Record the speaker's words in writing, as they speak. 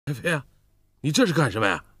爱妃啊，你这是干什么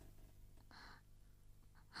呀？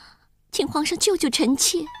请皇上救救臣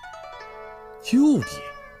妾。救你？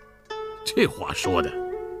这话说的。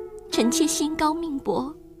臣妾心高命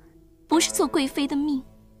薄，不是做贵妃的命。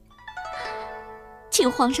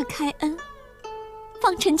请皇上开恩，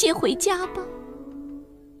放臣妾回家吧。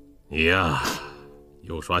你呀，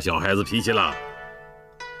又耍小孩子脾气了。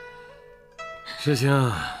事情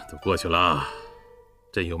都过去了，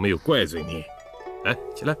朕又没有怪罪你。哎，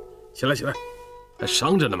起来，起来，起来，还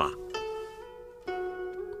伤着呢嘛。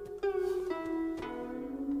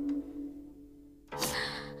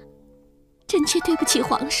臣妾对不起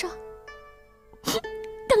皇上，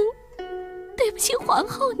对不起皇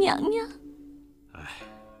后娘娘。哎，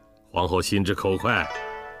皇后心直口快，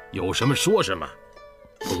有什么说什么。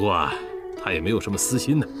不过啊，她也没有什么私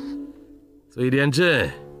心呢，所以连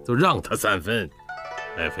朕都让她3分。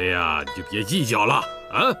爱妃啊，你就别计较了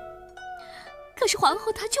啊。可是皇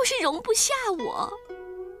后她就是容不下我。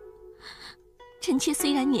臣妾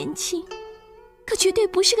虽然年轻，可绝对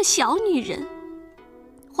不是个小女人。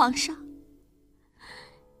皇上，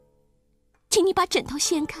请你把枕头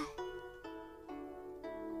掀开。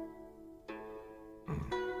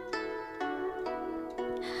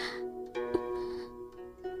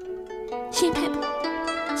掀开吧，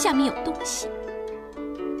下面有东西。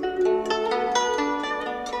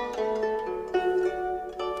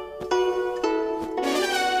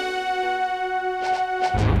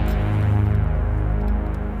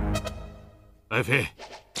爱妃，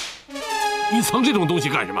你藏这种东西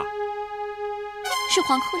干什么？是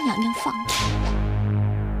皇后娘娘放的。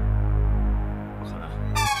不可能，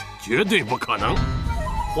绝对不可能！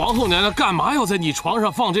皇后娘娘干嘛要在你床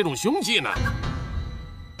上放这种凶器呢？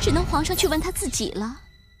只能皇上去问她自己了。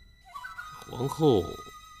皇后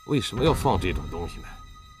为什么要放这种东西呢？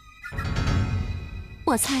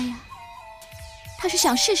我猜呀，她是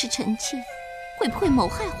想试试臣妾会不会谋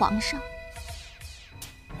害皇上。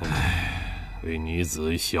唉，为女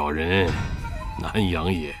子小人难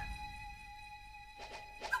养也。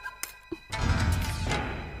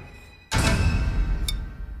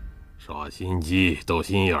耍心机，斗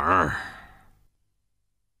心眼儿，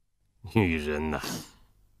女人呐。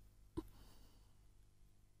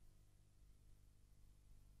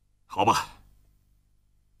好吧，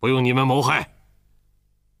不用你们谋害，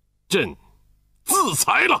朕自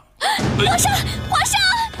裁了。皇上，皇上，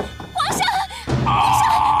皇上，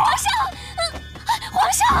皇上，皇上，皇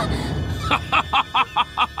上！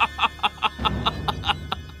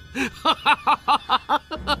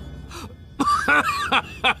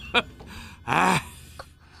哎，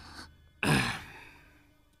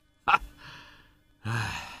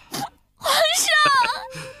皇上，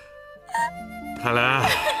看来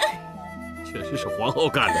确实是皇后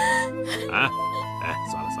干的啊！哎，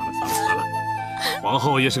算了算了算了算了，皇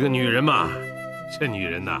后也是个女人嘛，这女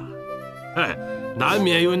人呐，哎，难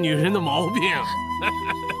免有女人的毛病。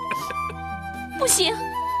不行，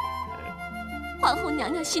皇后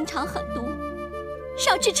娘娘心肠狠毒，是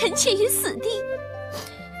要置臣妾于死地。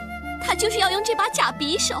她就是要用这把假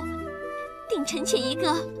匕首，定臣妾一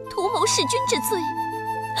个图谋弑君之罪。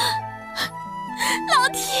老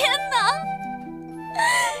天哪！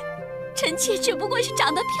臣妾只不过是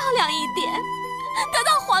长得漂亮一点，得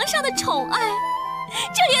到皇上的宠爱，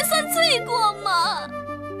这也算罪过吗？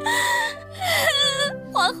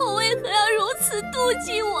皇后为何要如此妒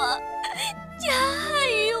忌我，加害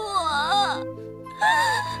于我？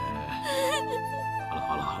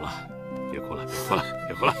好了好了，别哭了别哭了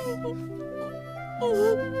别哭了。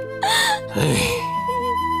哎。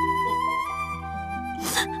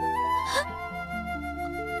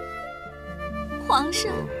皇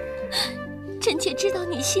上，臣妾知道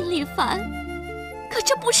你心里烦，可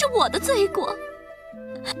这不是我的罪过。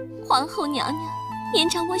皇后娘娘年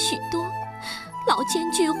长我许多，老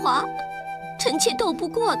奸巨猾，臣妾斗不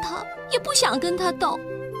过她，也不想跟她斗。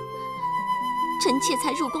臣妾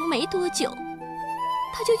才入宫没多久，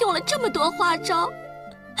她就用了这么多花招，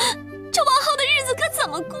这往后的日子可怎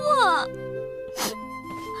么过啊？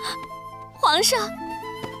皇上，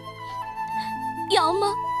要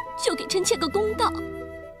么就给臣妾个公道，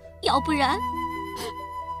要不然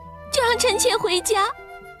就让臣妾回家。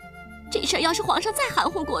这事儿要是皇上再含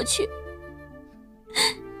混过去，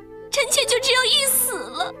臣妾就只有一死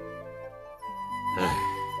了。哎，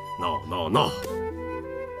闹，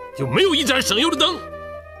就没有一盏省油的灯。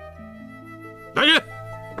来人，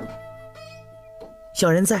小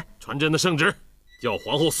人在。传朕的圣旨，叫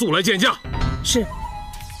皇后速来见驾。是。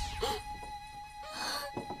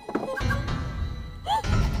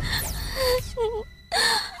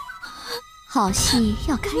好戏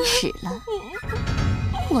要开始了，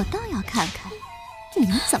我倒要看看你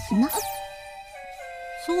们怎么呢？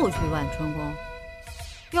速去万春宫，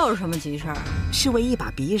又是什么急事儿？是为一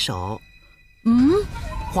把匕首。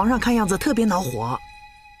皇上看样子特别恼火。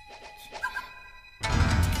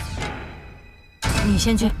你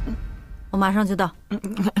先去，我马上就到。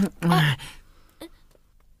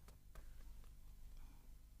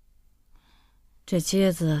这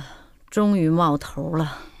疖子终于冒头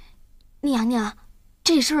了。娘娘，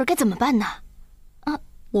这事儿该怎么办呢？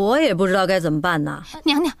我也不知道该怎么办呢。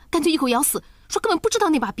娘娘干脆一口咬死，说根本不知道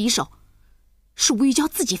那把匕首是吴玉娇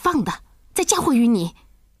自己放的，再嫁祸于你。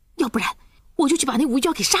要不然我就去把那吴玉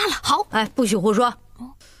娇给杀了。好，哎，不许胡说。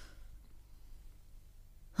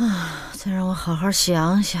再让我好好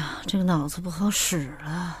想想，这个脑子不好使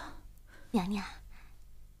了。娘娘，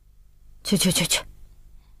去！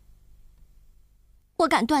我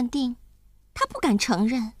敢断定，他不敢承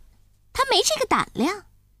认，他没这个胆量。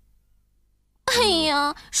哎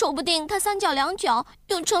呀，说不定他三脚两脚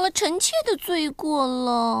又成了臣妾的罪过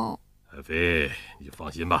了。爱妃，你就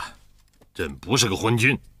放心吧，朕不是个昏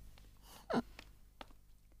君。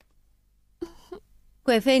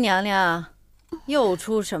贵妃娘娘，又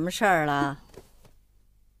出什么事儿了？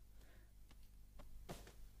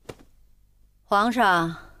皇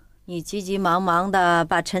上，你急急忙忙的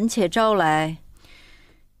把臣妾招来，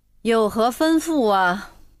有何吩咐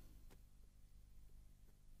啊？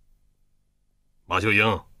马秀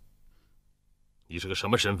英，你是个什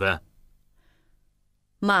么身份？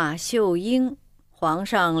马秀英，皇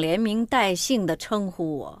上连名带姓的称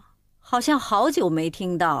呼我，好像好久没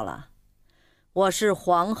听到了。我是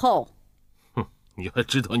皇后。哼，你还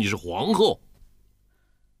知道你是皇后？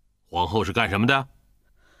皇后是干什么的？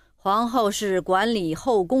皇后是管理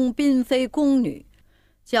后宫嫔妃宫女，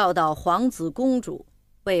教导皇子公主，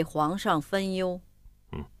为皇上分忧。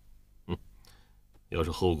要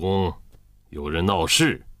是后宫有人闹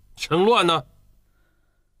事趁乱呢？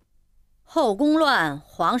后宫乱，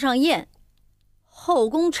皇上厌；后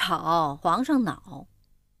宫吵，皇上恼。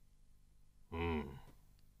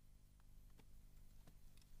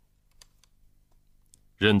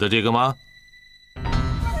认得这个吗？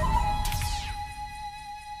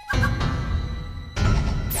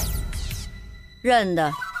认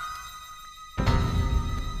得，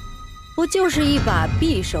不就是一把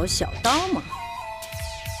匕首小刀吗？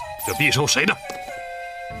这匕首谁的？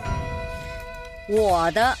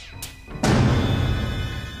我的，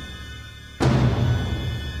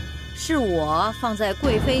是我放在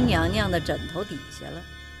贵妃娘娘的枕头底下了。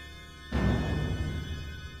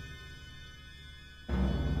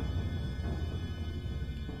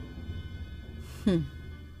哼，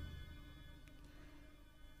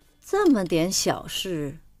这么点小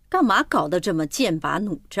事，干嘛搞得这么剑拔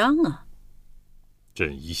弩张啊？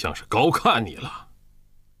朕一向是高看你了。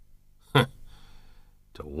哼，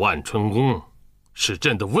这万春宫是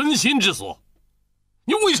朕的温馨之所，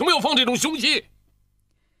你为什么要放这种凶器？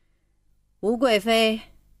吴贵妃，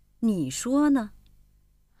你说呢？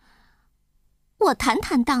我坦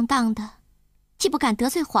坦荡荡的，既不敢得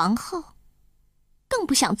罪皇后，更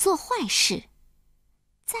不想做坏事。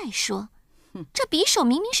再说，这匕首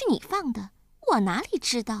明明是你放的，我哪里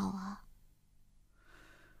知道啊？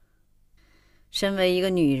身为一个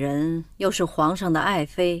女人，又是皇上的爱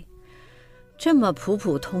妃，这么普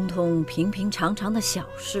普通通、平平常常的小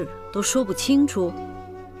事都说不清楚。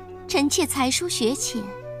臣妾才疏学浅，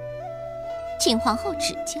请皇后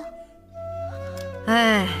指教。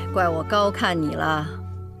哎，怪我高看你了。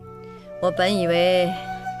我本以为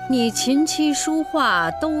你琴棋书画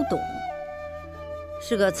都懂，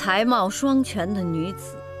是个才貌双全的女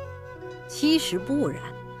子，其实不然。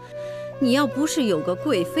你要不是有个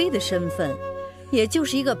贵妃的身份，也就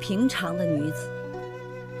是一个平常的女子。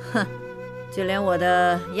哼，就连我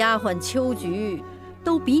的丫鬟秋菊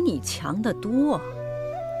都比你强得多。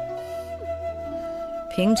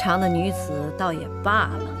平常的女子倒也罢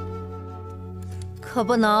了，可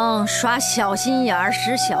不能耍小心眼儿、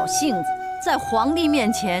使小性子，在皇帝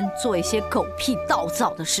面前做一些狗屁倒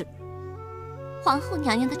灶的事。皇后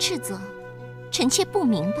娘娘的斥责，臣妾不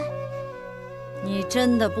明白。你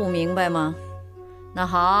真的不明白吗？那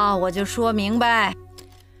好，我就说明白。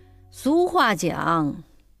俗话讲，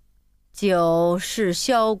酒是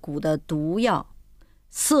消骨的毒药，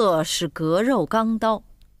色是割肉钢刀。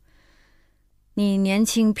你年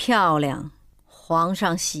轻漂亮，皇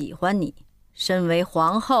上喜欢你，身为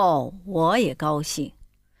皇后，我也高兴。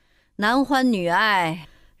男欢女爱，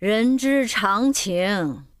人之常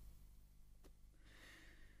情。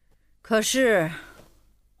可是，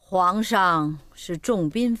皇上是众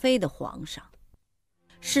嫔妃的皇上，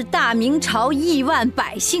是大明朝亿万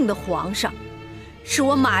百姓的皇上，是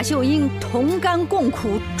我马秀英同甘共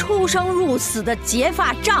苦、出生入死的结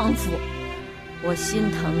发丈夫，我心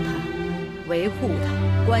疼他，维护他，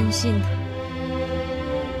关心他，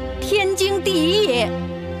天经地义。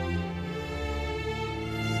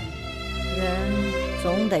人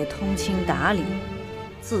总得通情达理，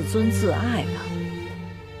自尊自爱吧。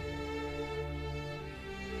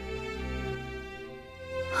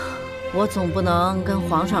我总不能跟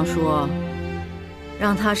皇上说，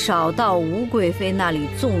让他少到吴贵妃那里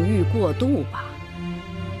纵欲过度吧。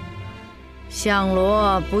响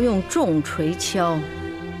锣不用重锤敲，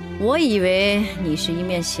我以为你是一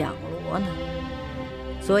面响锣呢，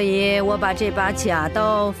所以我把这把假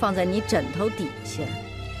刀放在你枕头底下，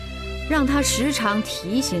让他时常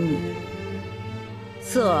提醒你，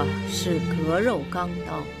色是割肉钢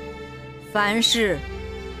刀，凡事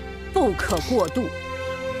不可过度。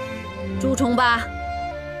朱重八，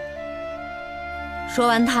说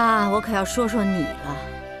完他，我可要说说你了。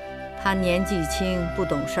他年纪轻，不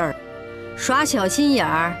懂事儿，耍小心眼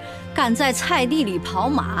儿，敢在菜地里跑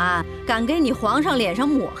马，敢给你皇上脸上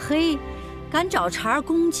抹黑，敢找茬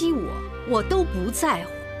攻击我，我都不在乎。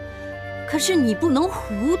可是你不能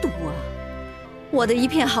糊涂啊！我的一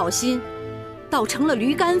片好心，倒成了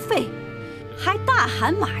驴肝肺，还大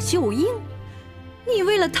喊马秀英。你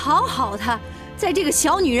为了讨好他，在这个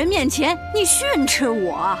小女人面前，你训斥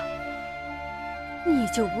我，你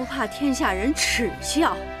就不怕天下人耻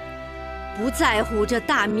笑？不在乎这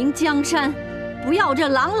大明江山，不要这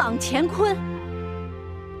朗朗乾坤，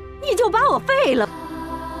你就把我废了。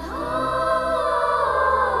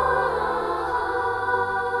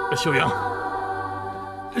秀英，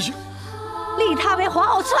秀，立她为皇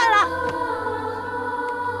后算了。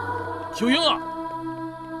秀英啊！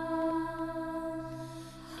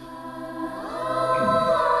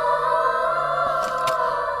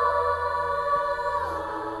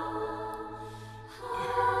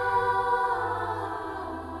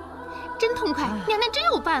真痛快，娘娘真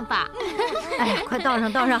有办法。哎，快倒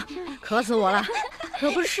上倒上，渴死我了！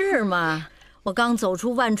可不是嘛，我刚走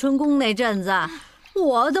出万春宫那阵子，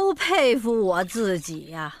我都佩服我自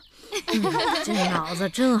己呀。这脑子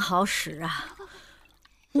真好使啊！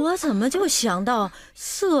我怎么就想到“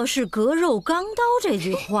色是割肉钢刀”这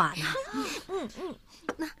句话呢？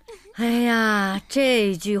哎呀，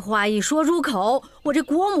这句话一说出口，我这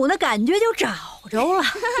国母的感觉就找着了。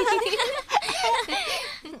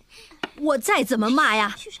我再怎么骂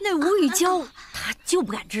呀，那吴玉娇她就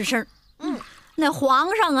不敢吱声。那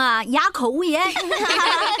皇上啊，哑口无言。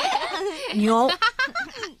牛，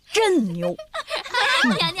真牛！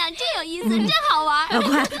娘娘真有意思，真好玩。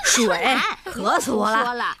快水，渴死我了。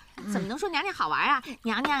说了，怎么能说娘娘好玩啊？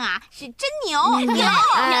娘娘啊，是真牛！牛！娘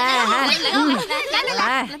娘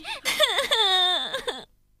来。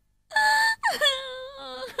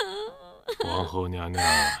皇后娘娘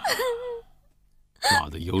骂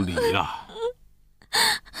得有理呀。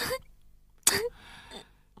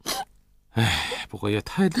哎，不过也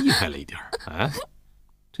太厉害了一点啊！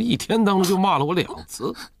这一天当中就骂了我2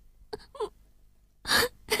次。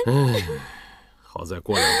哎，好在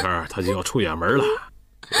过2天他就要出远门了，我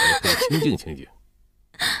也可以清静清静。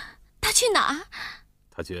他去哪儿？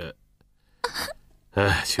他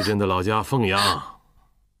去朕的老家凤阳。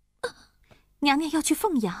娘娘要去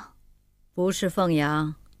凤阳？不是凤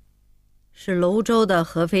阳，是泸州的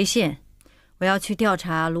合肥县。我要去调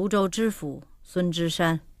查泸州知府孙之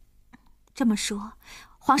山。这么说，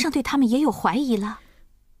皇上对他们也有怀疑了？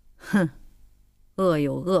哼，恶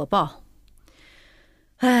有恶报。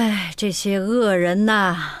哎，这些恶人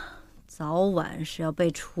呐，早晚是要被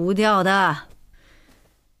除掉的。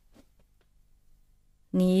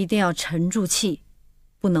你一定要沉住气，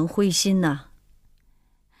不能灰心呐。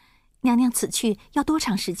娘娘此去要多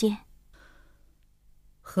长时间？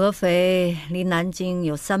合肥离南京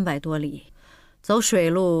有300多里，走水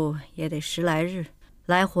路也得10来日，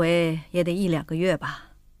来回也得1、2个月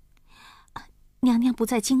吧。娘娘不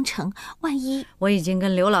在京城，万一……我已经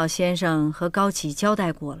跟刘老先生和高启交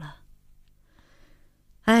代过了。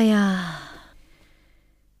哎呀，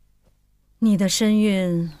你的身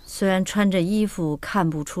孕虽然穿着衣服看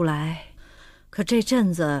不出来，可这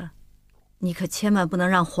阵子你可千万不能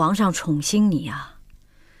让皇上宠幸你啊。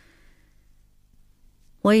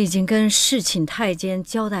我已经跟侍寝太监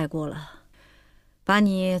交代过了，把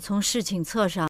你从侍寝册上